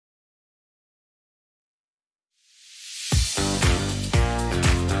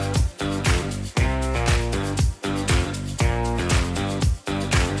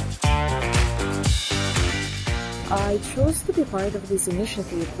I chose to be part of this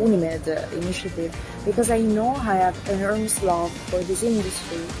initiative, UNIMED initiative, because I know I have an earnest love for this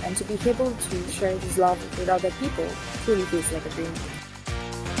industry, and to be able to share this love with other people truly feels like a dream.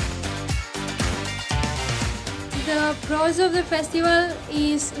 The pros of the festival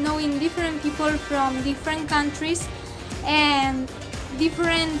is knowing different people from different countries and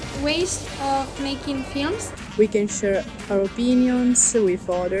different ways of making films. We can share our opinions with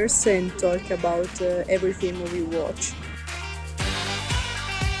others and talk about every film we watch.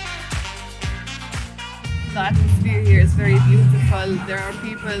 The atmosphere here is very beautiful. There are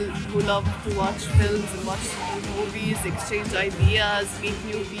people who love to watch films and watch movies, exchange ideas, meet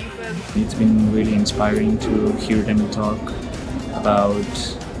new people. It's been really inspiring to hear them talk about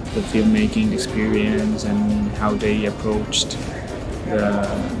the filmmaking experience and how they approached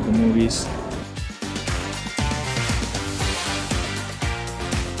the movies.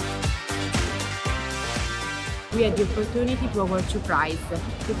 We had the opportunity to award two prizes.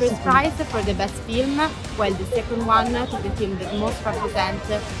 The first prize for the best film, while the second one to the film that most represents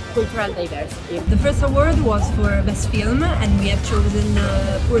cultural diversity. The first award was for best film, and we have chosen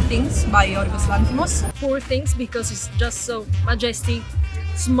Poor Things by Yorgos Lanthimos. Poor Things because it's just so majestic,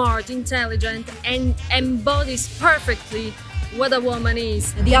 smart, intelligent, and embodies perfectly what a woman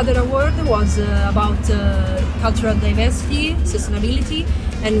is. The other award was about cultural diversity, sustainability,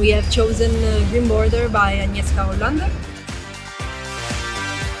 and we have chosen Green Border by Agnieszka, Holland.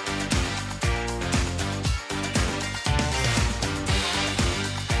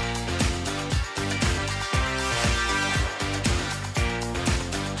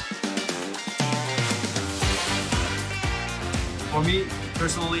 For me,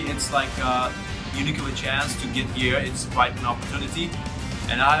 personally, it's like a unique chance to get here. It's quite an opportunity,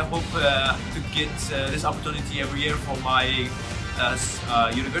 and I hope to get this opportunity every year for my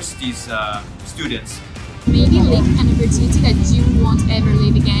university's students. Maybe live an opportunity that you won't ever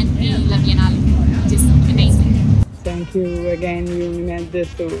live again in La Biennale. Just amazing. Thank you again, UNIMED,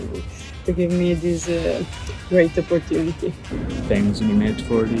 to give me this great opportunity. Thanks UNIMED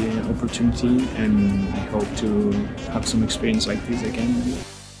for the opportunity, and I hope to have some experience like this again.